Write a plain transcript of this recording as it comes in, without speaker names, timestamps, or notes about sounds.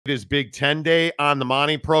is Big-10 Day on the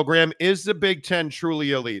Monty program. Is the Big-10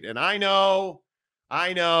 truly elite? And I know,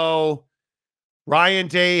 Ryan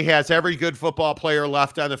Day has every good football player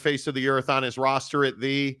left on the face of the earth on his roster at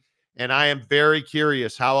and I am very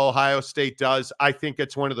curious how Ohio State does. I think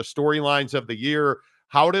it's one of the storylines of the year.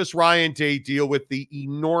 How does Ryan Day deal with the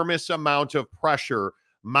enormous amount of pressure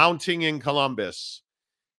mounting in Columbus?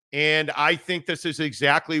 And I think this is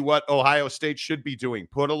exactly what Ohio State should be doing.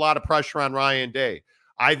 Put a lot of pressure on Ryan Day.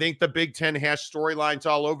 I think the Big-10 has storylines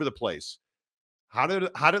all over the place. How do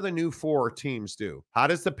the new four teams do? How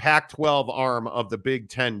does the Pac-12 arm of the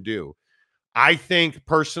Big-10 do? I think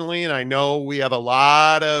personally, and I know we have a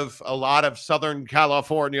lot of Southern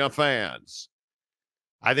California fans,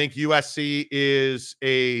 I think USC is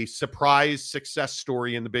a surprise success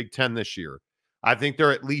story in the Big-10 this year. I think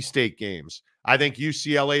they're at least 8 games. I think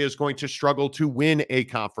UCLA is going to struggle to win a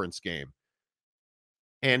conference game.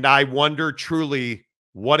 And I wonder truly,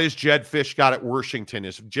 what has Jedd Fisch got at Washington?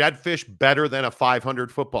 Is Jedd Fisch better than a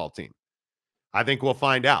 500 football team? I think we'll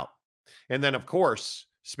find out. And then, of course,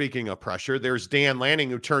 speaking of pressure, there's Dan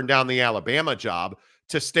Lanning, who turned down the Alabama job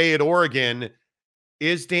to stay at Oregon.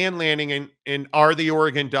 Is Dan Lanning and are the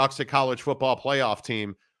Oregon Ducks a college football playoff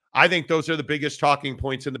team? I think those are the biggest talking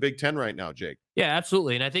points in the Big-10 right now, Jake. Yeah,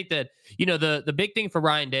 absolutely. And I think that, the big thing for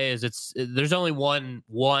Ryan Day is there's only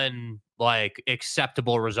one like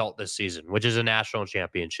acceptable result this season, which is a national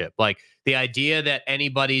championship. Like the idea that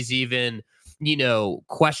anybody's even,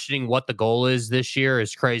 questioning what the goal is this year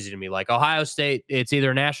is crazy to me. Like Ohio State, it's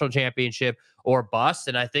either a national championship or bust.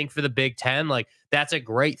 And I think for the Big-10, like that's a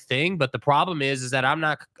great thing. But the problem is that I'm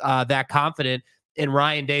not that confident in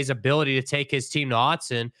Ryan Day's ability to take his team to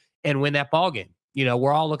Autzen and win that ball game.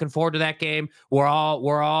 We're all looking forward to that game. We're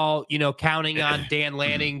all, counting on Dan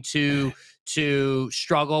Lanning to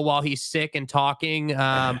struggle while he's sick and talking.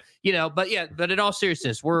 But in all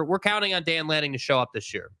seriousness, we're counting on Dan Lanning to show up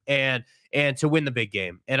this year and to win the big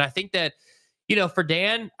game. And I think that, for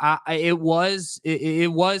Dan, it was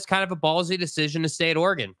kind of a ballsy decision to stay at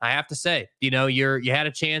Oregon. I have to say, you had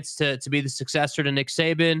a chance to be the successor to Nick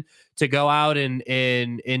Saban, to go out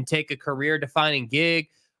and take a career defining gig.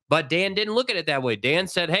 But Dan didn't look at it that way. Dan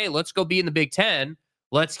said, hey, let's go be in the Big-10.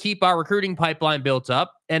 Let's keep our recruiting pipeline built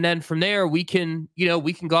up. And then from there, we can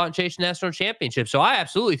go out and chase the national championship. So I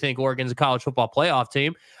absolutely think Oregon's a college football playoff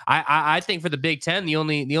team. I think for the Big-10, the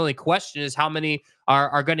only question is how many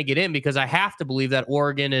are going to get in, because I have to believe that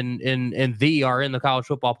Oregon and the are in the college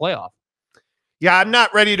football playoff. Yeah, I'm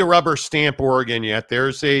not ready to rubber stamp Oregon yet.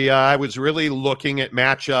 I was really looking at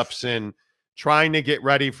matchups and trying to get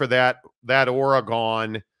ready for that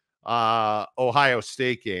Oregon Ohio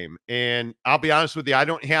State game. And I'll be honest with you, I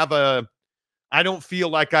don't feel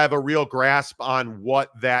like I have a real grasp on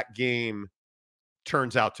what that game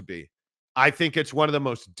turns out to be. I think it's one of the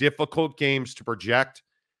most difficult games to project.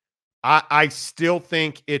 I still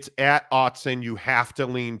think it's at Autzen. You have to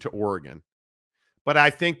lean to Oregon. But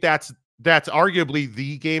I think that's arguably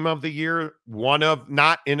the game of the year.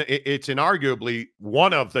 It's inarguably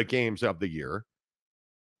one of the games of the year.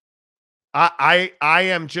 I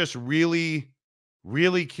am just really,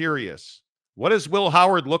 really curious. What does Will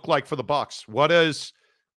Howard look like for the Bucks? What does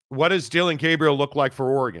Dylan Gabriel look like for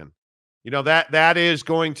Oregon? That is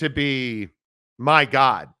going to be, my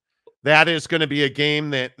God, that is going to be a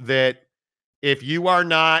game that if you are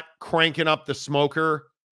not cranking up the smoker,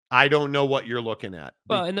 I don't know what you're looking at.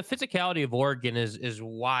 Well, and the physicality of Oregon is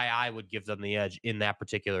why I would give them the edge in that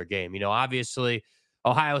particular game. Obviously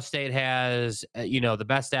Ohio State has, the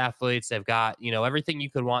best athletes. They've got, everything you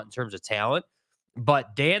could want in terms of talent.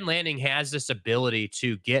 But Dan Lanning has this ability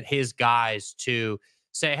to get his guys to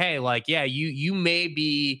say, hey, like, yeah, you may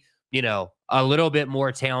be, a little bit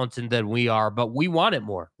more talented than we are, but we want it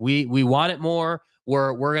more. We want it more.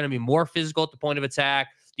 We're going to be more physical at the point of attack.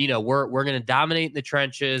 We're going to dominate in the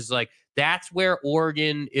trenches. Like, that's where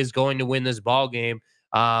Oregon is going to win this ball game.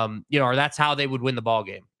 Or that's how they would win the ball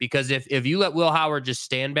game. Because if you let Will Howard just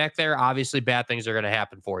stand back there, obviously bad things are going to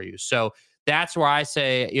happen for you. So that's where I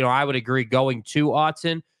say, I would agree, going to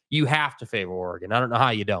Autzen, you have to favor Oregon. I don't know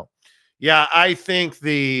how you don't. Yeah, I think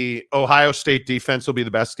the Ohio State defense will be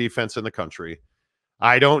the best defense in the country.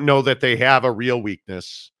 I don't know that they have a real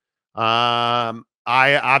weakness. Obviously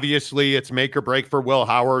it's make or break for Will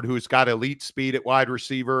Howard, who's got elite speed at wide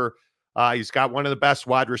receiver. He's got one of the best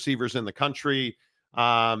wide receivers in the country.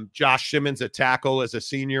 Josh Simmons at tackle as a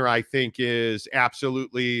senior, I think, is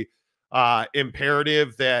absolutely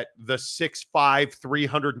imperative that the 6'5",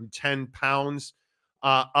 310 pounds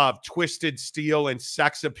of twisted steel and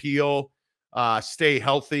sex appeal stay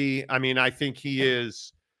healthy. I mean, I think he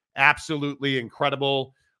is absolutely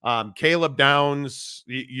incredible. Caleb Downs,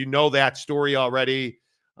 you know that story already.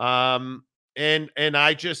 And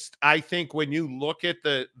I think when you look at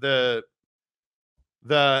the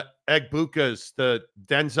Egbukas, the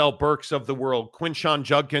Denzel Burks of the world, Quinshon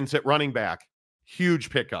Judkins at running back, huge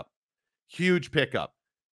pickup.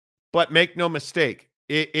 But make no mistake,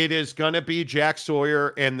 it is going to be Jack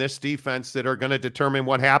Sawyer and this defense that are going to determine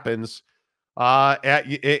what happens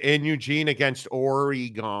in Eugene against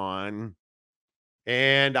Oregon.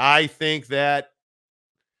 And I think that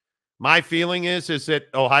my feeling is that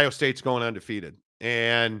Ohio State's going undefeated.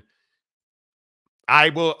 And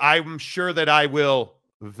I'm sure that I will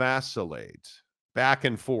vacillate back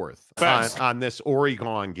and forth on this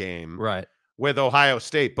Oregon game with Ohio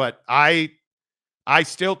State. But I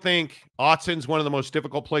still think Autzen one of the most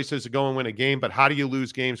difficult places to go and win a game. But how do you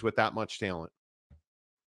lose games with that much talent?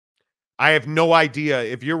 I have no idea.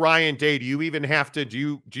 If you're Ryan Day, do you even have to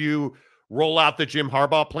do you roll out the Jim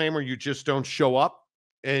Harbaugh plan where you just don't show up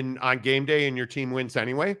on game day and your team wins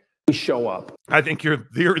anyway? We show up. I think you're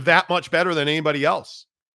that much better than anybody else.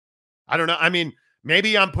 I don't know. I mean,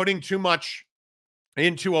 maybe I'm putting too much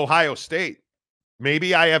into Ohio State.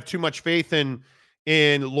 Maybe I have too much faith in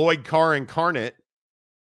Lloyd Carr incarnate,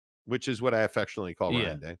 which is what I affectionately call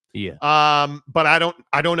Ryan Day. Yeah. But I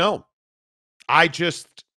don't know. I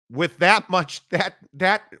just, with that much,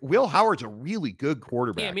 that Will Howard's a really good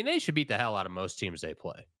quarterback. Yeah, I mean, they should beat the hell out of most teams they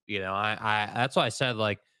play. You know, I that's why I said,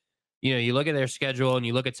 like, you know, you look at their schedule and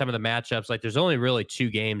you look at some of the matchups, like there's only really 2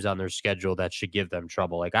 games on their schedule that should give them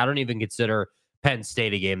trouble. Like, I don't even consider Penn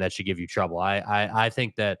State a game that should give you trouble. I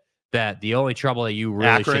think that the only trouble that you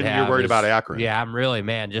really should have. You're worried about Akron. Yeah, I'm really,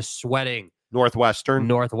 man, just sweating.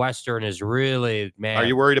 Northwestern is really, man. Are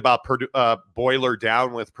you worried about Purdue, boiler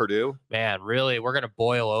down with Purdue? Man, really, we're going to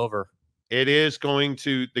boil over. It is going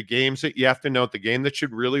to, the games that you have to note, the game that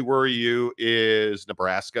should really worry you is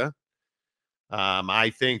Nebraska.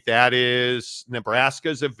 I think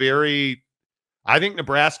Nebraska's I think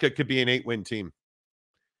Nebraska could be an 8-win team.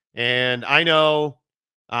 And I know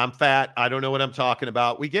I'm fat. I don't know what I'm talking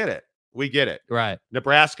about. We get it. Right.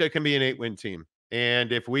 Nebraska can be an 8-win team.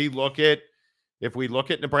 And if we look at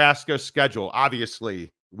Nebraska's schedule,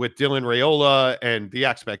 obviously with Dylan Raiola and the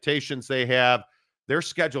expectations they have, their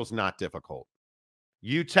schedule's not difficult.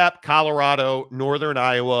 UTEP, Colorado, Northern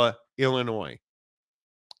Iowa, Illinois,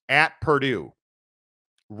 at Purdue,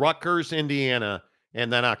 Rutgers, Indiana,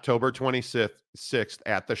 and then October 26th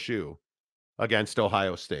at the Shoe against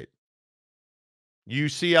Ohio State.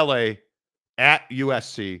 UCLA at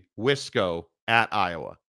USC, Wisco at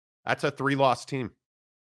Iowa. That's a 3-loss team.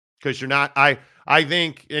 Because you're not, I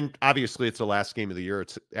think, and obviously it's the last game of the year.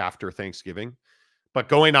 It's after Thanksgiving. But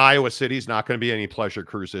going to Iowa City is not going to be any pleasure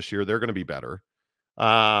cruise this year. They're going to be better.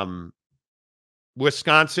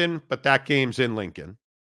 Wisconsin, but that game's in Lincoln.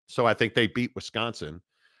 So I think they beat Wisconsin.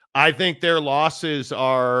 I think their losses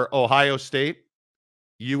are Ohio State,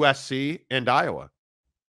 USC, and Iowa.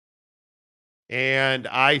 And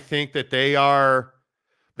I think that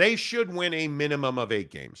they should win a minimum of 8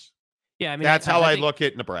 games. Yeah, I mean, that's how I look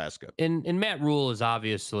at Nebraska. And Matt Rule is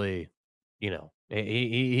obviously, you know,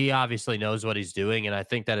 he obviously knows what he's doing, and I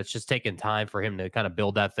think that it's just taking time for him to kind of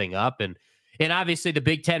build that thing up. And obviously the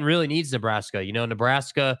Big Ten really needs Nebraska. You know,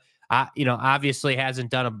 Nebraska, obviously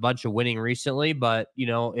hasn't done a bunch of winning recently, but you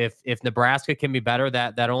know, if Nebraska can be better,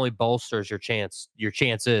 that only bolsters your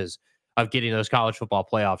chances of getting those college football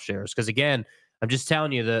playoff shares. Because again, I'm just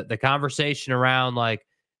telling you, the conversation around like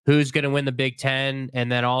who's going to win the Big Ten,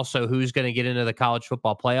 and then also who's going to get into the college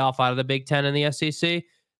football playoff out of the Big Ten and the SEC.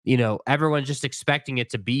 You know, everyone's just expecting it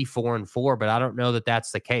to be 4-4, but I don't know that that's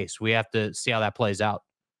the case. We have to see how that plays out.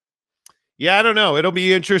 Yeah, I don't know. It'll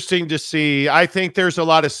be interesting to see. I think there's a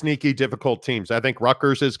lot of sneaky, difficult teams. I think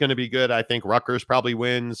Rutgers is going to be good. I think Rutgers probably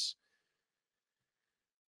wins.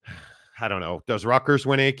 I don't know. Does Rutgers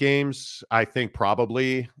win 8 games? I think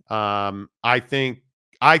probably. I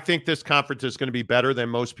think this conference is going to be better than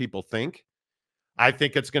most people think. I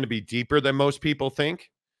think it's going to be deeper than most people think.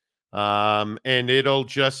 And it'll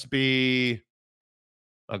just be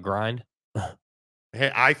a grind.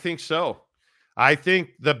 Hey, I think so. I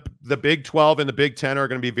think the Big 12 and the Big 10 are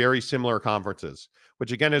going to be very similar conferences,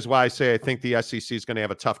 which again is why I say I think the SEC is going to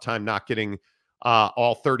have a tough time not getting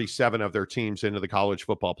all 37 of their teams into the college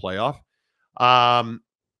football playoff.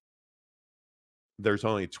 There's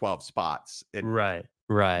only 12 spots. Right.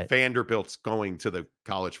 Vanderbilt's going to the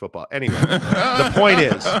college football. Anyway, the point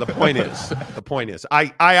is,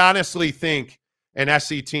 I honestly think an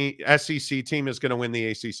SEC team is going to win the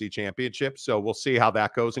ACC championship. So we'll see how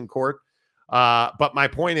that goes in court. But my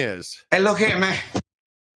point is, hey, look here, man.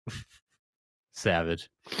 Savage.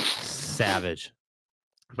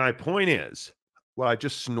 My point is, well, I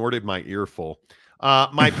just snorted my earful.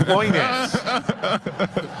 My point is,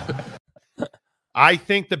 I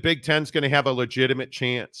think the Big Ten is going to have a legitimate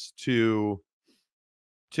chance to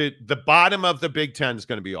the bottom of the Big Ten is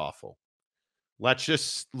going to be awful. Let's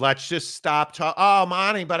just stop talking. Oh,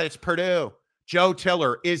 Monty, but it's Purdue. Joe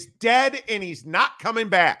Tiller is dead and he's not coming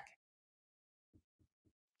back.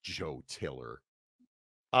 Joe Tiller.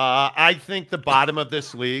 I think the bottom of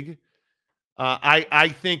this league,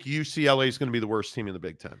 I think UCLA is going to be the worst team in the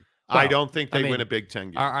Big Ten. Well, I don't think they win a Big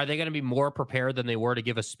Ten game. Are they going to be more prepared than they were to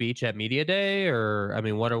give a speech at Media Day? Or, I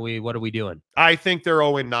mean, what are we doing? I think they're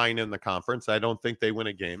 0-9 in the conference. I don't think they win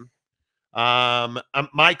a game.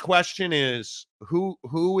 My question is, who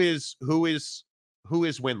is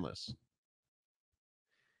winless?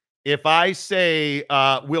 If I say,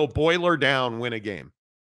 will Boiler Down win a game?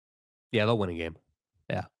 Yeah, they'll win a game.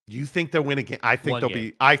 Yeah. You think they'll win a game? I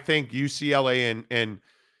think I think UCLA and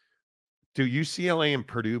do UCLA and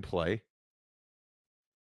Purdue play?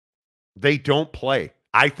 They don't play.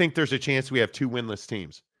 I think there's a chance we have 2 winless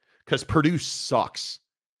teams because Purdue sucks.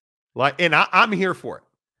 And I'm here for it.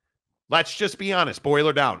 Let's just be honest.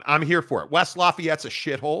 Boiler down. I'm here for it. West Lafayette's a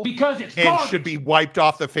shithole because it's should be wiped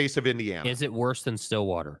off the face of Indiana. Is it worse than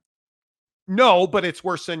Stillwater? No, but it's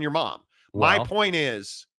worse than your mom. Well, my point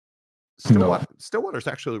is, Stillwater's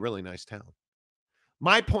actually a really nice town.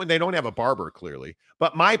 My point, they don't have a barber, clearly.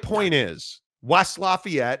 But my point is, West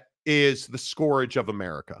Lafayette is the scourge of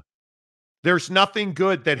America. There's nothing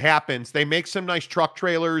good that happens. They make some nice truck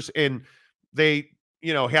trailers, and they,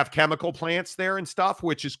 have chemical plants there and stuff,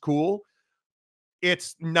 which is cool.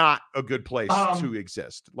 It's not a good place to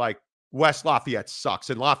exist. Like, West Lafayette sucks,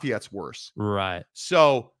 and Lafayette's worse. Right.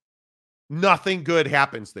 So, nothing good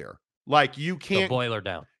happens there. Like, you can't... Boiler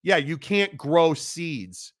down. Yeah, you can't grow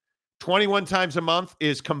seeds. 21 times a month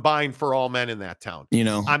is combined for all men in that town.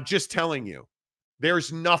 I'm just telling you,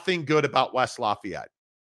 there's nothing good about West Lafayette.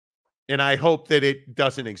 And I hope that it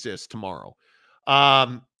doesn't exist tomorrow.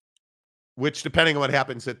 Which, depending on what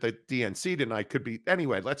happens at the DNC tonight, could be...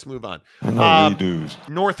 Anyway, let's move on.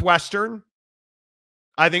 Northwestern.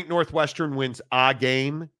 I think Northwestern wins a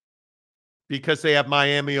game because they have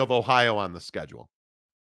Miami of Ohio on the schedule.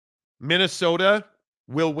 Minnesota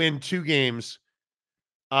will win 2 games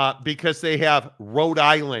because they have Rhode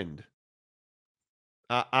Island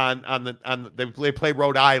they play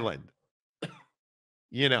Rhode Island.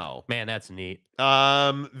 Man, that's neat.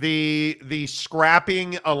 The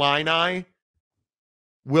scrapping Illini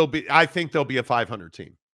will be, I think they'll be a 500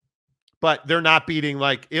 team, but they're not beating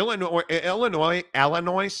like Illinois. Illinois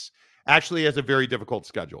actually has a very difficult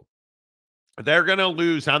schedule. They're going to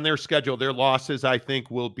lose on their schedule. Their losses, I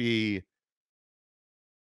think, will be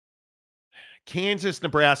Kansas,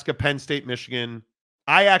 Nebraska, Penn State, Michigan.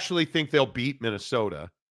 I actually think they'll beat Minnesota,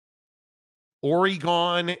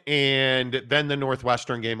 Oregon, and then the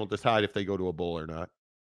Northwestern game will decide if they go to a bowl or not.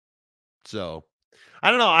 So,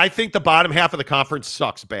 I don't know. I think the bottom half of the conference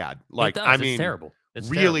sucks bad. Like, it's terrible. It's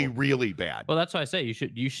really, terrible. really bad. Well, that's why I say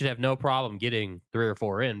you should have no problem getting 3 or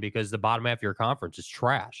 4 in because the bottom half of your conference is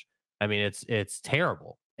trash. I mean, it's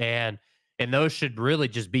terrible. And those should really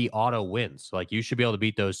just be auto wins. Like, you should be able to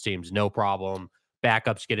beat those teams, no problem.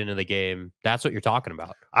 Backups get into the game. That's what you're talking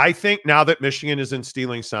about. I think now that Michigan isn't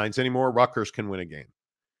stealing signs anymore, Rutgers can win a game.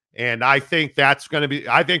 And I think that's going to be,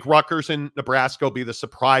 I think Rutgers and Nebraska will be the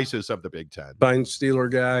surprises of the Big Ten. Fine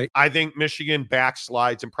Steeler guy. I think Michigan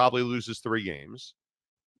backslides and probably loses 3 games.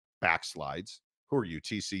 Backslides. Who are you,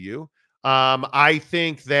 TCU? I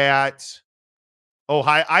think that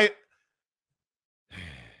Ohio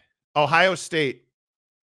State,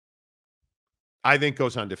 I think,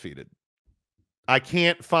 goes undefeated. I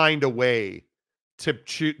can't find a way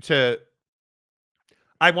to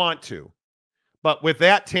I want to. But with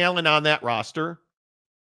that talent on that roster,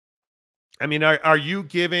 I mean, are you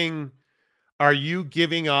giving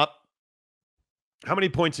up? How many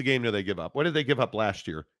points a game do they give up? What did they give up last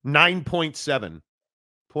year? 9.7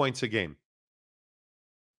 points a game.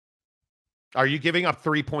 Are you giving up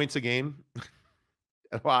 3 points a game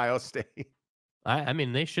at Ohio State? I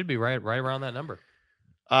mean, they should be right around that number.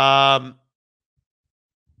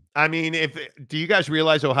 I mean, do you guys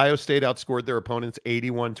realize Ohio State outscored their opponents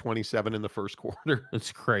 81-27 in the first quarter?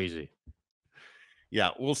 That's crazy. Yeah,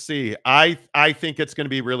 we'll see. I think it's going to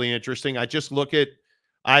be really interesting. I look at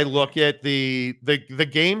the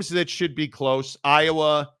games that should be close: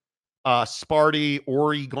 Iowa, Sparty,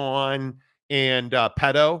 Oregon, and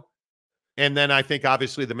Pedo. And then I think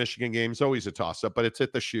obviously the Michigan game is always a toss-up, but it's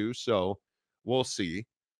at the shoe, so we'll see.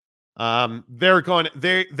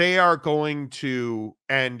 They are going to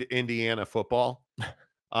end Indiana football.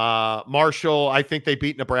 Marshall, I think they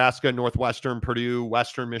beat Nebraska, Northwestern, Purdue,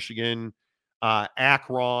 Western Michigan,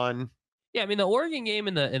 Akron. Yeah, I mean the Oregon game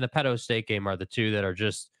and the Petto State game are the two that are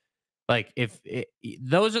just like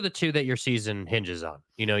those are the two that your season hinges on.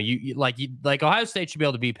 You know, you like Ohio State should be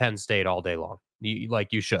able to beat Penn State all day long.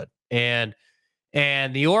 You should. And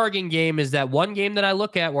the Oregon game is that one game that I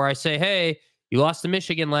look at where I say, hey, you lost to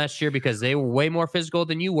Michigan last year because they were way more physical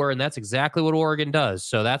than you were, and that's exactly what Oregon does.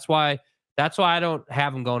 So that's why I don't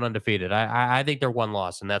have them going undefeated. I think they're one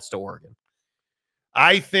loss, and that's to Oregon.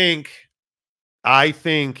 I think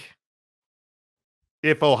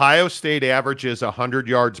if Ohio State averages 100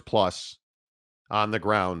 yards plus on the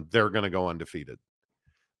ground, they're going to go undefeated.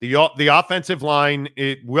 The offensive line,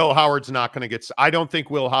 Will Howard's not going to get. I don't think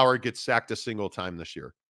Will Howard gets sacked a single time this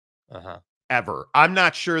year. Ever. I'm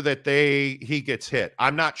not sure that he gets hit.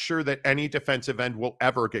 I'm not sure that any defensive end will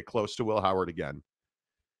ever get close to Will Howard again.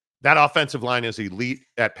 That offensive line is elite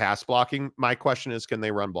at pass blocking. My question is, can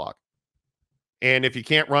they run block? And if you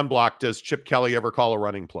can't run block, does Chip Kelly ever call a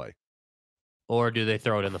running play? Or do they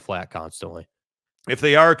throw it in the flat constantly? If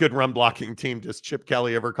they are a good run blocking team, does Chip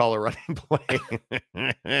Kelly ever call a running play?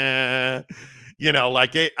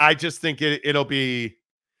 I just think it's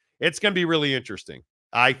going to be really interesting.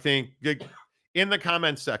 I think in the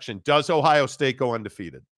comments section, does Ohio State go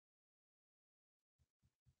undefeated?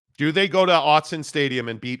 Do they go to Autzen Stadium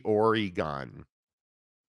and beat Oregon?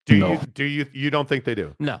 You don't think they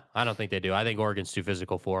do? No, I don't think they do. I think Oregon's too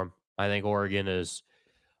physical for them. I think Oregon is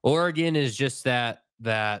just that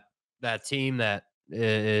team that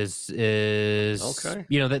is okay.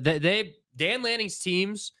 You know, Dan Lanning's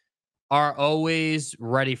teams are always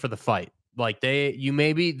ready for the fight. Like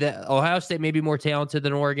Ohio State may be more talented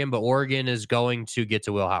than Oregon, but Oregon is going to get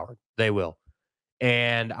to Will Howard. They will.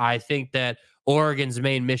 And I think that Oregon's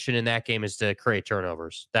main mission in that game is to create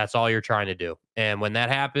turnovers. That's all you're trying to do. And when that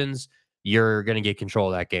happens, you're going to get control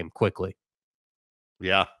of that game quickly.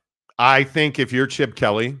 Yeah. I think if you're Chip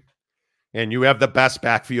Kelly and you have the best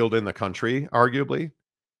backfield in the country, arguably,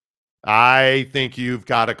 I think you've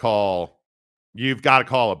got to call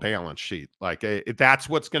a balance sheet. Like that's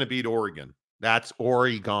what's going to beat Oregon. That's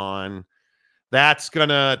Oregon. That's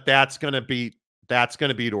gonna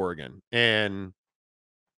beat Oregon. And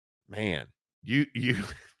man, you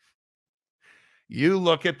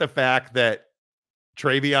look at the fact that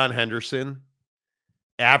Travion Henderson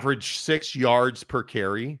averaged 6 yards per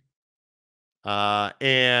carry,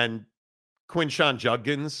 and Quinshon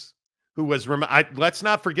Judkins, who was let's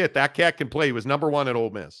not forget that cat can play. He was number 1 at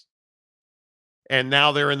Ole Miss. And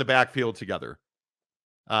now they're in the backfield together.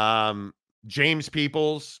 James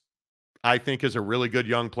Peoples, I think, is a really good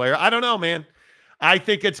young player. I don't know, man. I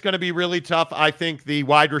think it's going to be really tough. I think the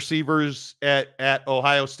wide receivers at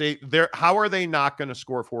Ohio State, how are they not going to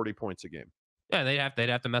score 40 points a game? Yeah, they'd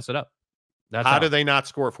have to mess it up. How do they not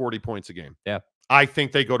score 40 points a game? Yeah. I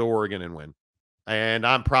think they go to Oregon and win. And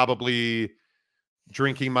I'm probably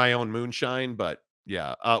drinking my own moonshine, but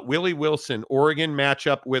yeah. Willie Wilson, Oregon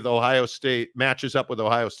matches up with Ohio State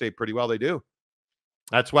pretty well. They do.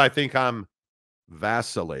 That's why I think I'm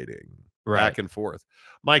vacillating back and forth.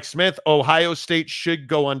 Mike Smith, Ohio State should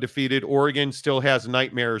go undefeated. Oregon still has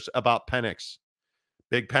nightmares about Penix.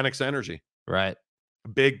 Big Penix energy. Right.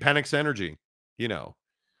 Big Penix energy, you know.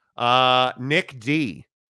 Nick D,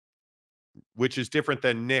 which is different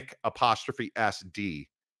than Nick 'SD.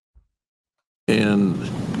 And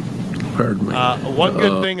pardon me. One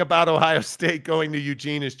good thing about Ohio State going to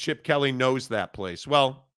Eugene is Chip Kelly knows that place.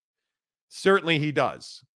 Well, certainly he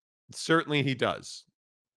does. Certainly he does.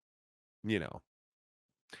 You know,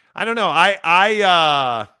 I don't know.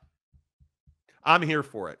 I'm here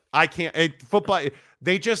for it. I can't football.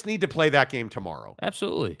 They just need to play that game tomorrow.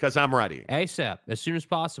 Absolutely. Because I'm ready. ASAP, as soon as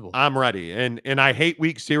possible. I'm ready. And I hate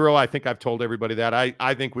week 0. I think I've told everybody that.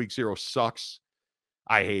 I think week 0 sucks.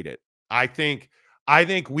 I hate it. I think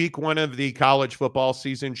week 1 of the college football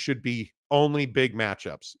season should be only big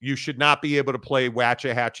matchups. You should not be able to play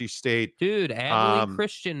Waxahachie State. Dude, Abilene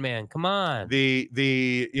Christian, man. Come on. The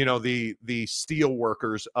steel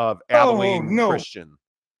workers of Abilene Christian.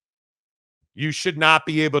 You should not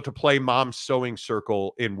be able to play Mom's Sewing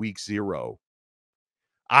Circle in week 0.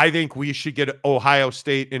 I think we should get Ohio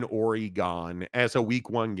State and Oregon as a week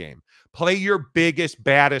 1 game. Play your biggest,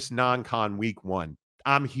 baddest non-con week 1.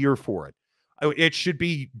 I'm here for it. It should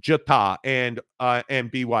be Utah and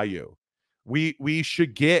BYU. We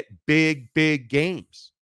should get big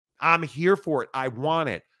games. I'm here for it. I want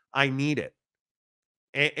it. I need it.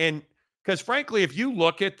 And because frankly, if you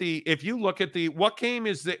look at the what game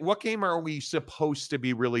are we supposed to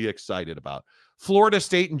be really excited about? Florida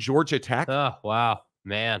State and Georgia Tech. Oh, wow,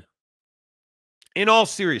 man. in all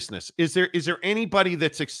seriousness, is there anybody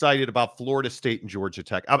that's excited about Florida State and Georgia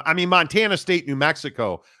Tech? I mean, Montana State, New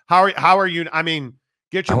Mexico. How are you? I mean,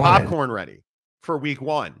 get your popcorn ready for week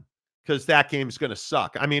 1 because that game's going to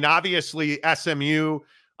suck. I mean, obviously SMU,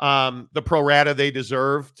 the pro rata they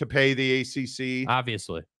deserve to pay the ACC.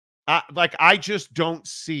 Obviously, I just don't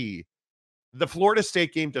see. The Florida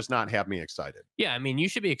State game does not have me excited. Yeah, I mean, you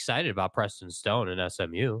should be excited about Preston Stone and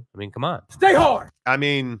SMU. I mean, come on. Stay hard. I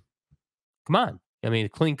mean, come on. I mean,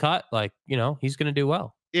 clean cut, like, he's going to do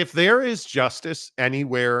well. If there is justice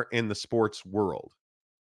anywhere in the sports world,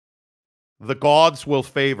 the gods will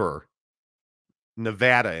favor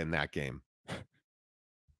Nevada in that game.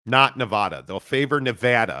 Not Nevada. They'll favor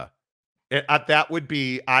Nevada. That would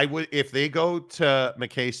be, if they go to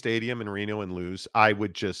McKay Stadium in Reno and lose,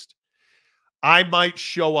 I might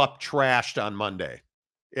show up trashed on Monday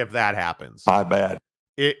if that happens. I bet.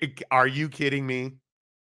 Are you kidding me?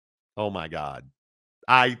 Oh my God.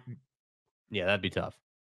 Yeah, that'd be tough.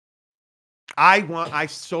 I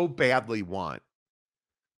so badly want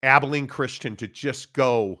Abilene Christian to just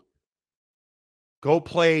go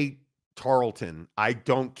play Tarleton. I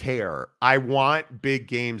don't care. I want big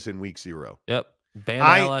games in week 0. Yep.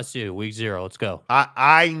 Bama LSU, week 0. Let's go.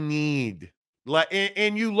 I need,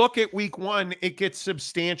 and you look at week 1, it gets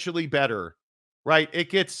substantially better, right? It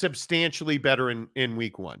gets substantially better in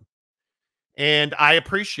week 1. And I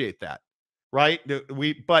appreciate that, right?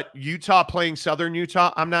 But Utah playing Southern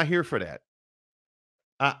Utah, I'm not here for that.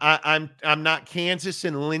 I'm not Kansas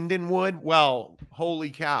and Lindenwood. Well,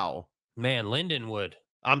 holy cow. Man, Lindenwood.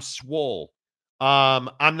 I'm swole.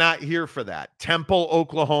 I'm not here for that. Temple,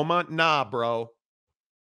 Oklahoma. Nah, bro.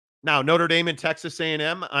 Now, Notre Dame and Texas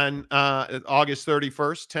A&M on August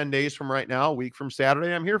 31st, 10 days from right now, a week from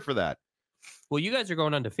Saturday. I'm here for that. Well, you guys are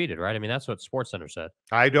going undefeated, right? I mean, that's what SportsCenter said.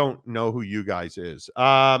 I don't know who you guys is.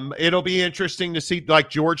 It'll be interesting to see,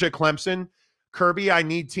 like Georgia, Clemson. Kirby, I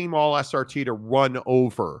need Team All SRT to run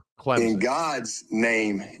over Clemson. In God's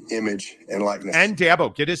name, image, and likeness. And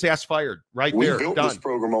Dabo, get his ass fired right there. We built Done. this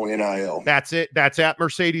program on NIL. That's it. That's at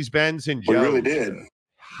Mercedes-Benz and Joe. We really did.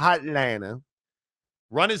 Atlanta.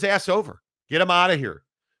 Run his ass over. Get him out of here.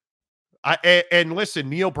 And listen,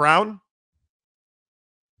 Neil Brown,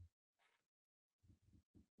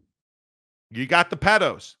 you got the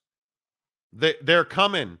pedos. They're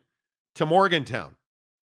coming to Morgantown.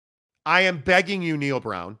 I am begging you, Neil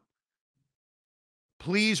Brown,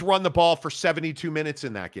 please run the ball for 72 minutes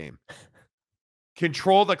in that game.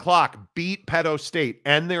 Control the clock. Beat Pedo State.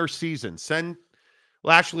 End their season.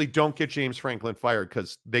 Well, actually, don't get James Franklin fired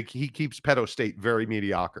because he keeps Pedo State very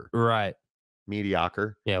mediocre. Right.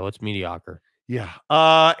 Mediocre. Yeah, what's mediocre? Yeah.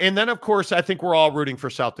 And then, of course, I think we're all rooting for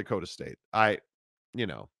South Dakota State.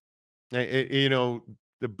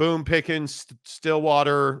 The Boone Pickens,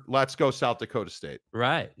 Stillwater, let's go South Dakota State.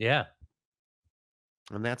 Right, yeah.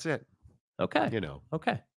 And that's it. Okay.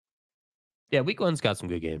 Okay. Yeah, week 1's got some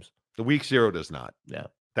good games. The week 0 does not. Yeah.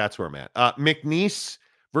 That's where I'm at. McNeese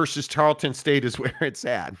versus Tarleton State is where it's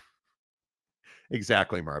at.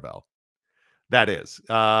 Exactly, Marvell. That is.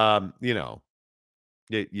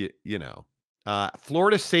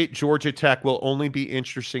 Florida State, Georgia Tech will only be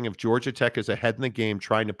interesting if Georgia Tech is ahead in the game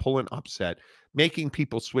trying to pull an upset, making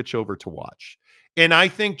people switch over to watch. And I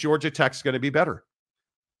think Georgia Tech's going to be better.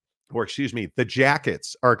 Or excuse me, the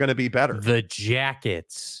Jackets are going to be better. The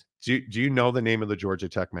Jackets. Do you know the name of the Georgia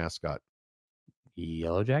Tech mascot?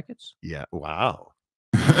 Yellow Jackets? Yeah. Wow.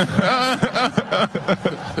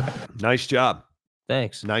 Nice job.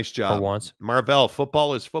 Thanks. Nice job. For once. Marvell,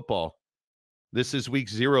 football is football. This is week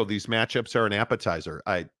 0. These matchups are an appetizer.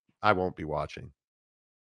 I won't be watching.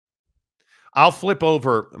 I'll flip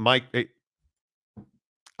over Mike.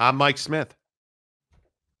 I'm Mike Smith.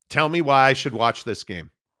 Tell me why I should watch this game.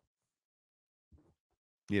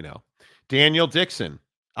 Daniel Dixon,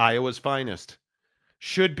 Iowa's finest.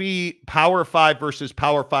 Should be Power 5 versus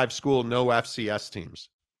Power 5 school, no FCS teams.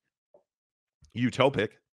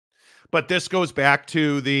 Utopic. But this goes back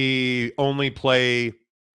to the only play,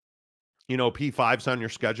 P5s on your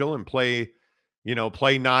schedule and play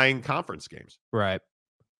 9 conference games. Right.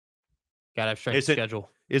 Got to have strength schedule.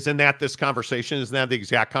 Isn't that this conversation? Isn't that the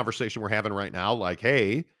exact conversation we're having right now? Like,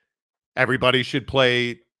 hey, everybody should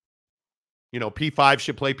play, P5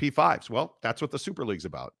 should play P5s. Well, that's what the Super League's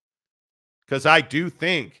about. Because I do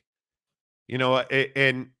think,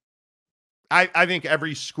 and I think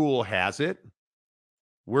every school has it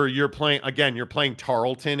where you're playing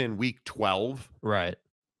Tarleton in week 12. Right.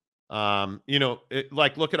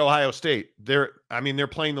 Look at Ohio State. They're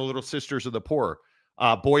playing the Little Sisters of the Poor.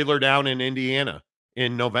 Boiler down in Indiana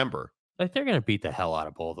in November. Like they're gonna beat the hell out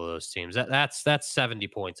of both of those teams. That's 70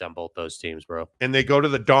 points on both those teams, bro. And they go to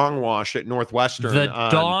the Dong Wash at Northwestern. The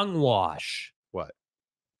Dong Wash. What,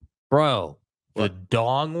 bro? What? The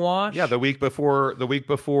Dong Wash. Yeah, the week before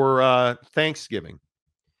Thanksgiving.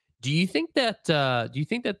 Do you think that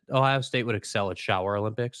Ohio State would excel at Shower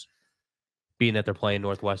Olympics, being that they're playing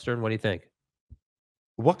Northwestern? What do you think?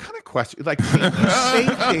 What kind of question? Like, you say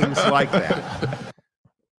things like that.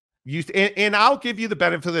 And I'll give you the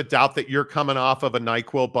benefit of the doubt that you're coming off of a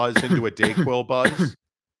NyQuil buzz into a DayQuil buzz.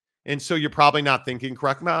 And so you're probably not thinking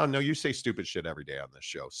correct. No, you say stupid shit every day on this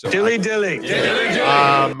show. So Dilly.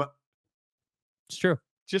 It's true.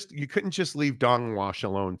 You couldn't just leave Dong Wash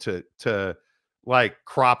alone to like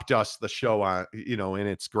crop dust the show on, in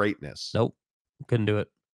its greatness. Nope. Couldn't do it.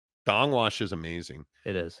 Dong Wash is amazing.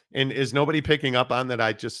 It is. And is nobody picking up on that?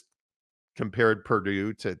 I just compared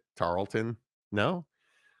Purdue to Tarleton. No.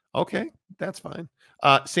 Okay, that's fine.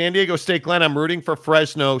 San Diego State, Glenn, I'm rooting for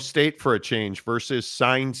Fresno State for a change versus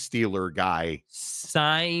Sign Stealer Guy.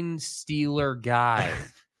 Sign Stealer Guy.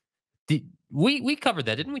 We covered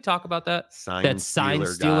that, didn't we talk about that? Sign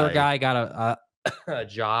Stealer guy got a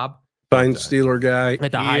job. Sign Stealer Guy.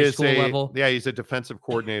 At the high school level? Yeah, he's a defensive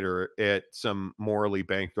coordinator at some morally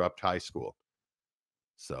bankrupt high school.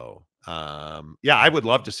 So, yeah, I would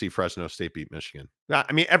love to see Fresno State beat Michigan.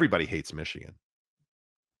 I mean, everybody hates Michigan.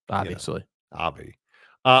 Obviously.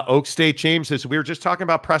 Oak State James, as we were just talking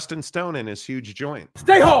about Preston Stone and his huge joint.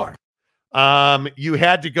 Stay hard. You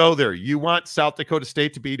had to go there. You want South Dakota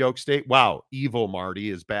State to beat Oak State? Wow, evil Marty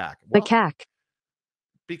is back. The CAC.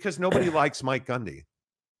 Because nobody likes Mike Gundy.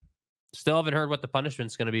 Still haven't heard what the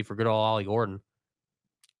punishment's going to be for good old Ollie Gordon.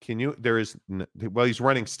 He's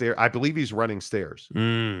running stairs. I believe he's running stairs.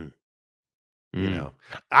 Mm.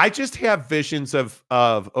 I just have visions of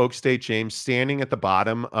Oak State James standing at the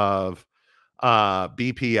bottom of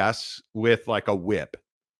BPS with like a whip,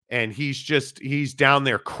 and he's down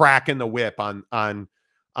there cracking the whip on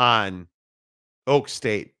Oak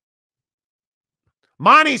State.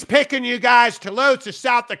 Monty's picking you guys to lose to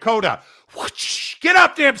South Dakota. Whoosh, get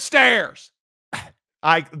up them stairs.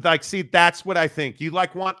 See, that's what I think. You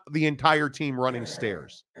want the entire team running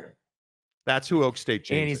stairs. That's who Oak State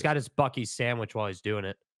James is. And he's got his Buc-ee's sandwich while he's doing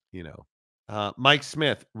it. Mike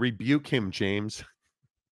Smith, rebuke him, James.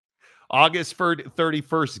 August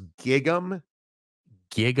 31st, Gig'em.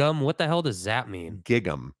 Gig'em? What the hell does that mean?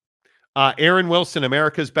 Gig'em. Aaron Wilson,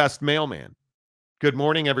 America's best mailman. Good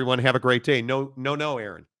morning, everyone. Have a great day. No,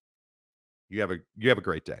 Aaron. You have a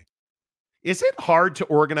great day. Is it hard to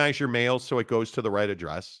organize your mail so it goes to the right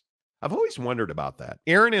address? I've always wondered about that.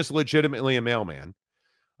 Aaron is legitimately a mailman.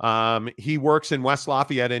 He works in West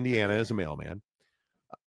Lafayette, Indiana as a mailman.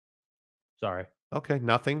 Sorry. Okay,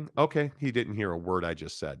 nothing. Okay, he didn't hear a word I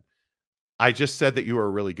just said. I just said that you are a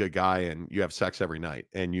really good guy and you have sex every night,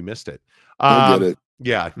 and you missed it. I get it.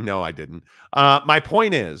 Yeah, no, I didn't. My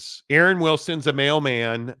point is, Aaron Wilson's a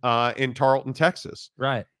mailman in Tarleton, Texas.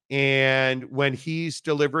 Right. And when he's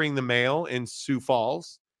delivering the mail in Sioux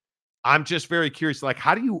Falls, I'm just very curious,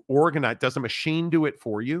 how do you organize? Does a machine do it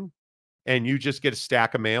for you? And you just get a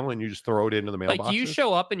stack of mail and you just throw it into the mailbox? Do you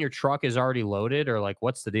show up and your truck is already loaded, or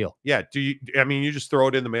what's the deal? Yeah. You just throw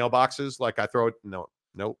it in the mailboxes? Like I throw it? No.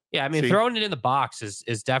 Nope. Yeah. Throwing it in the box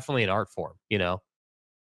is definitely an art form,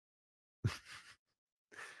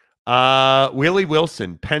 Willie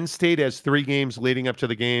Wilson, Penn State has 3 games leading up to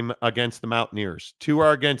the game against the Mountaineers. 2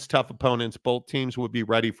 are against tough opponents. Both teams would be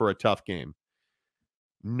ready for a tough game.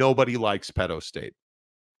 Nobody likes Pedo State.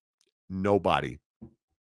 Nobody.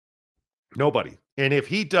 And if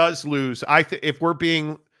he does lose, if we're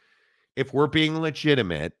being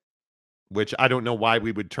legitimate, which I don't know why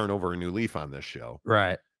we would turn over a new leaf on this show.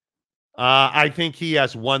 Right. I think he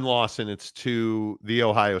has 1 loss, and it's to the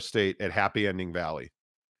Ohio State at Happy Ending Valley.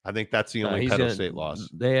 I think that's the only Pedo State loss.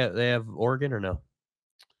 They have Oregon or no?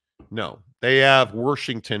 No, they have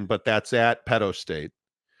Washington, but that's at Pedo State.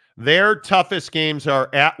 Their toughest games are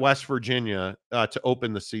at West Virginia to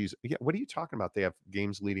open the season. Yeah, what are you talking about? They have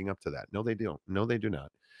games leading up to that. No, they don't. No, they do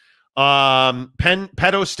not.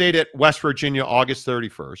 Pedo State at West Virginia, August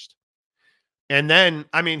 31st. And then,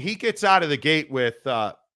 he gets out of the gate with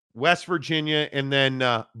West Virginia and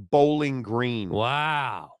then Bowling Green.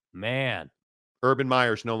 Wow, man. Urban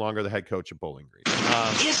Meyer's no longer the head coach of Bowling Green.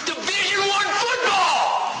 It's Division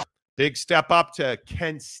I football. Big step up to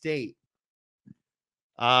Kent State.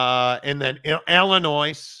 And then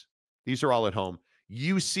Illinois. These are all at home.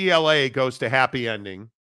 UCLA goes to Happy Ending.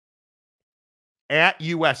 At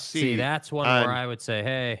USC. See, that's one where I would say,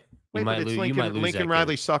 hey, you might lose. Lincoln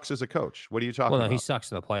Riley sucks as a coach. What are you talking about? Well, no, he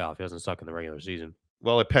sucks in the playoff. He doesn't suck in the regular season.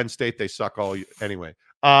 Well, at Penn State, they suck all anyway.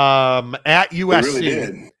 At They USC, really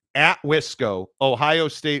did. at Wisco, Ohio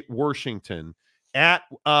State, Washington, at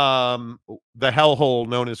the hellhole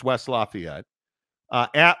known as West Lafayette,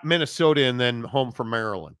 at Minnesota, and then home for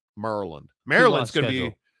Maryland. Maryland's going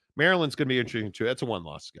to be interesting too. That's a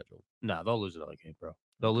one-loss schedule. No, they'll lose another game, bro.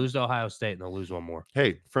 They'll lose to Ohio State and they'll lose one more.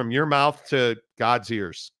 Hey, from your mouth to God's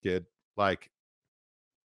ears, kid. Like,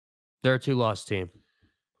 they're a 2-loss team.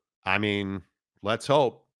 I mean, let's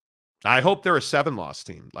hope. I hope they're a 7-loss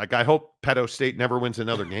team. Like, I hope Pedo State never wins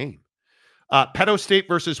another game. Pedo State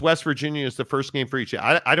versus West Virginia is the first game for each.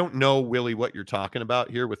 I don't know, Willie, what you're talking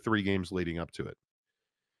about here with 3 games leading up to it.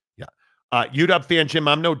 Yeah. UW fan, Jim,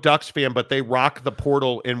 I'm no Ducks fan, but they rock the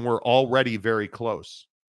portal and we're already very close.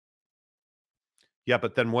 Yeah,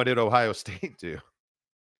 but then what did Ohio State do?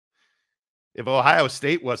 If Ohio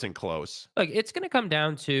State wasn't close. Look, it's going to come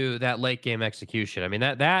down to that late game execution. I mean,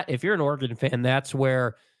 that if you're an Oregon fan, that's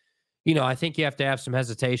where, I think you have to have some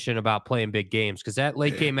hesitation about playing big games because that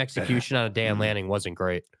late game execution on a Dan Lanning wasn't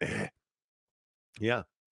great. Yeah.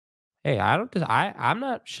 Hey, I'm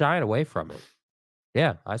not shying away from it.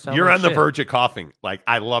 Yeah, I sound You're like on the shit. verge of coughing. Like,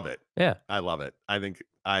 I love it. Yeah. I love it.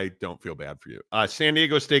 I don't feel bad for you. San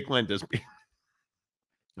Diego State, Glenn,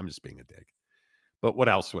 I'm just being a dick. But what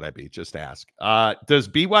else would I be? Just ask. Does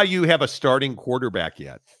BYU have a starting quarterback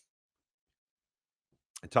yet?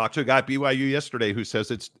 I talked to a guy at BYU yesterday who says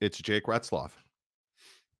it's Jake Retzloff.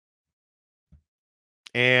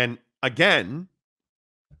 And again,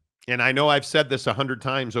 and I know I've said this 100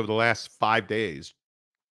 times over the last 5 days,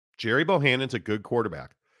 Jerry Bohannon's a good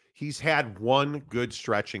quarterback. He's had one good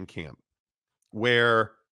stretch in camp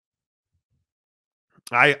where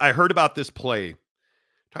I heard about this play.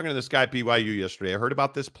 Talking to this guy at BYU yesterday, I heard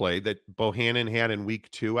about this play that Bohannon had in week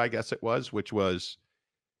 2, I guess it was, which was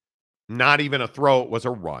not even a throw. It was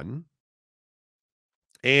a run.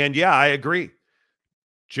 And yeah, I agree.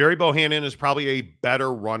 Jerry Bohannon is probably a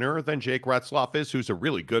better runner than Jake Retzloff is, who's a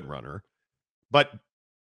really good runner. But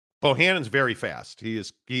Bohannon's very fast. He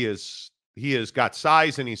has got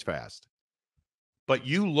size and he's fast. But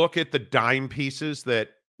you look at the dime pieces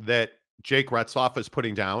that Jake Retzloff is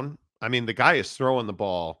putting down. I mean, the guy is throwing the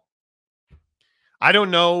ball. I don't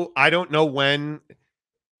know when.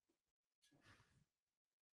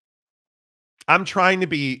 I'm trying to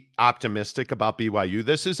be optimistic about BYU.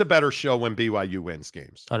 This is a better show when BYU wins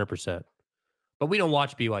games. 100%. But we don't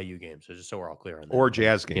watch BYU games, so just so we're all clear on that. Or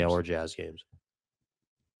Jazz games. Yeah, or Jazz games.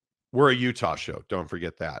 We're a Utah show. Don't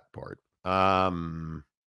forget that part.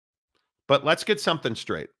 But let's get something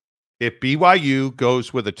straight. If BYU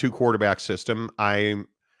goes with a 2-quarterback system, I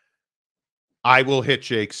will hit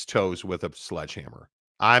Jake's toes with a sledgehammer.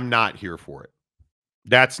 I'm not here for it.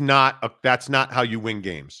 That's not how you win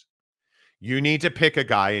games. You need to pick a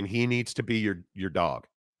guy, and he needs to be your dog.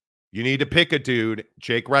 You need to pick a dude,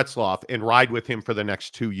 Jake Retzloff, and ride with him for the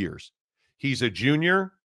next 2 years. He's a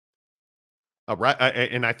junior,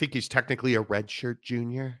 and I think he's technically a redshirt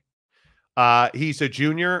junior. He's a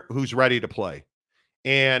junior who's ready to play.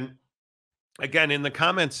 And again, in the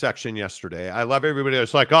comments section yesterday, I love everybody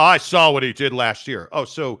that's like, oh, I saw what he did last year. Oh,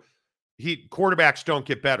 so quarterbacks don't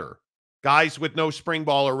get better. Guys with no spring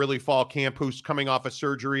ball or really fall camp who's coming off a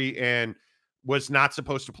surgery and was not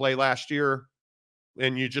supposed to play last year,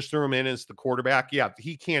 and you just threw him in as the quarterback. Yeah,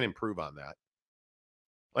 he can't improve on that.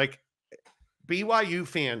 Like, BYU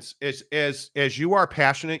fans, as you are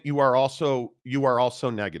passionate, you are also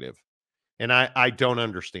negative. And I don't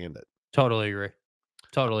understand it. Totally agree.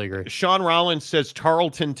 Sean Rollins says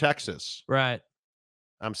Tarleton, Texas. Right.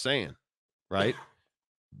 I'm saying, right?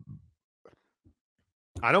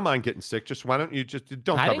 I don't mind getting sick. Just why don't you just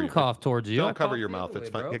don't cover I didn't cough towards you. Don't cover your mouth. It's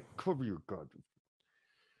fine. Cover your god.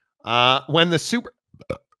 When the super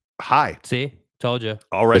hi. See? Told you.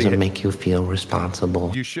 Already doesn't make you feel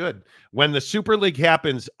responsible. You should. When the Super League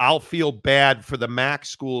happens, I'll feel bad for the MAC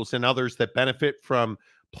schools and others that benefit from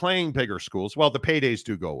playing bigger schools. Well, the paydays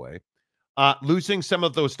do go away. Losing some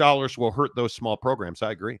of those dollars will hurt those small programs.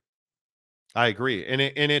 I agree. And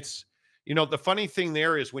it's, the funny thing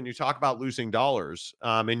there is when you talk about losing dollars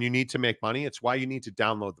and you need to make money, it's why you need to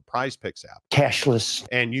download the Prize Picks app. Cashless.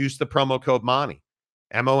 And use the promo code Monty.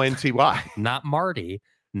 Monty. Not Marty.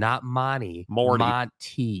 Not Monty. Morty.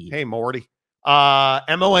 Monty. Hey, Morty.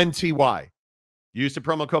 Monty. Use the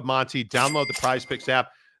promo code Monty. Download the Prize Picks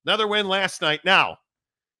app. Another win last night. Now,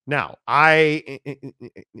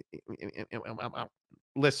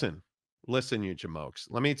 listen, you jamokes.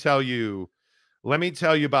 Let me tell you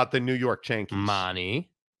about the New York Yankees. Monty.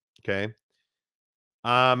 Okay.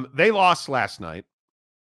 They lost last night,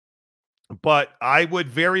 but I would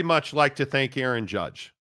very much like to thank Aaron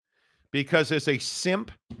Judge because as a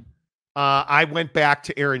simp I went back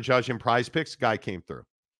to Aaron Judge and Prize Picks. Guy came through.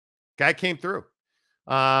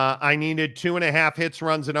 I needed 2.5 hits,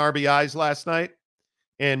 runs, and RBIs last night.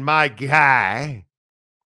 And my guy,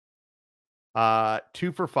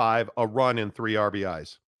 2 for 5, a run and 3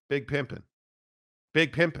 RBIs. Big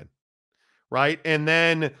pimpin'. Right? And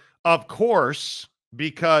then, of course,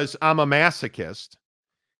 because I'm a masochist,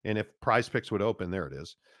 and if Prize Picks would open, there it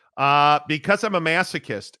is. Because I'm a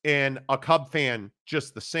masochist and a Cub fan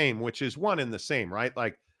just the same, which is one and the same, right?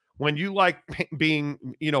 Like when you like being,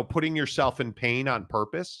 putting yourself in pain on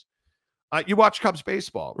purpose, you watch Cubs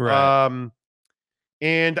baseball. Right.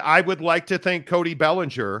 And I would like to thank Cody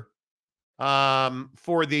Bellinger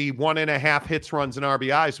for the 1.5 hits, runs, and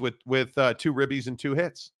RBIs with 2 ribbies and 2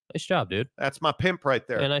 hits. Nice job, dude. That's my pimp right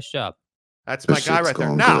there. Yeah, nice job. That's my guy right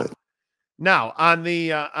there. Now on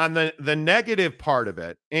the negative part of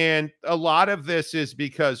it, and a lot of this is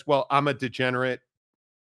because, well, I'm a degenerate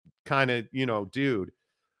kind of, dude.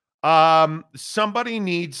 Somebody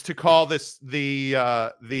needs to call this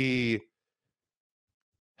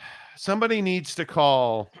somebody needs to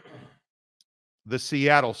call the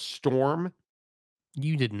Seattle Storm.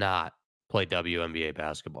 You did not play WNBA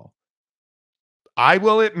basketball. I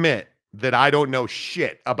will admit that I don't know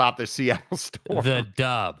shit about the Seattle Storm. The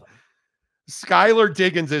Dub. Skylar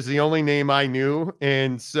Diggins is the only name I knew.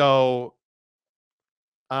 And so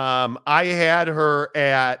I had her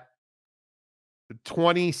at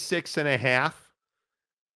 26.5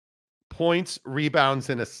 points, rebounds,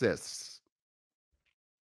 and assists.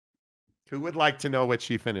 Who would like to know what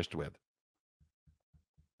she finished with?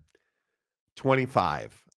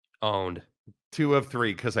 25. Owned. 2 of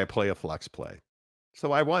 3 because I play a flex play.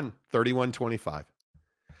 So I won 31-25.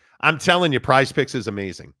 I'm telling you, Prize Picks is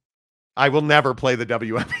amazing. I will never play the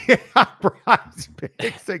WNBA on Prize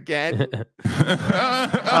Picks again.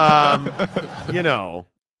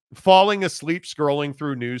 Falling asleep scrolling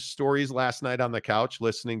through news stories last night on the couch,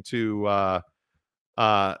 listening to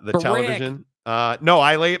the television.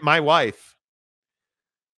 No, my wife.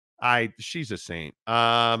 She's a saint.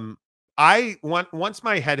 Once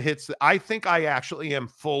my head hits, I think I actually am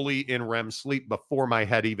fully in REM sleep before my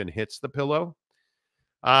head even hits the pillow.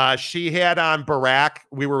 She had on Barack.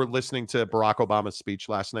 We were listening to Barack Obama's speech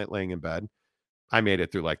last night, laying in bed. I made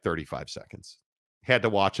it through like 35 seconds. Had to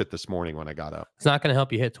watch it this morning when I got up. It's not going to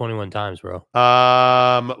help you hit 21 times, bro.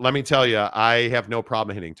 Let me tell you, I have no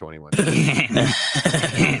problem hitting 21.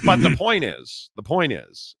 But the point is,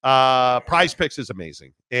 Prize Picks is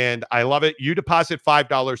amazing. And I love it. You deposit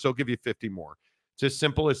 $5, they'll give you 50 more. It's as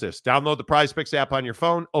simple as this. Download the Prize Picks app on your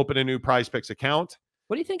phone, open a new Prize Picks account.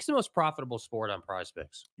 What do you think is the most profitable sport on Prize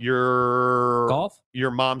Picks? Golf?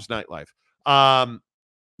 Your mom's nightlife.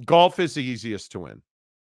 Golf is the easiest to win.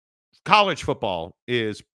 College football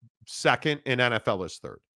is second and NFL is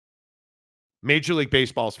third. Major League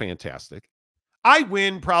Baseball is fantastic. I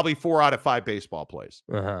win probably 4 out of 5 baseball plays.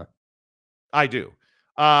 I do.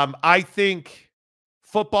 I think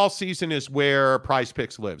football season is where Prize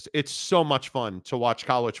Picks lives. It's so much fun to watch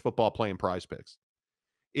college football playing Prize Picks.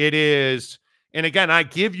 It is. And again, I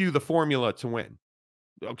give you the formula to win.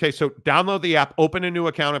 Okay, so download the app, open a new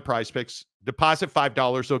account at Prize Picks, deposit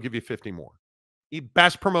 $5, they'll give you 50 more.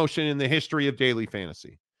 Best promotion in the history of daily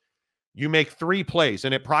fantasy. You make 3 plays,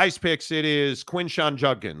 and at Prize Picks, it is Quinshawn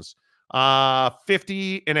Judkins,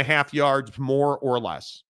 50.5 yards more or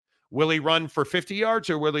less. Will he run for 50 yards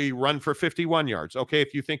or will he run for 51 yards? Okay,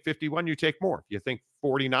 if you think 51, you take more. If you think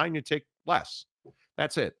 49, you take less.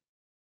 That's it.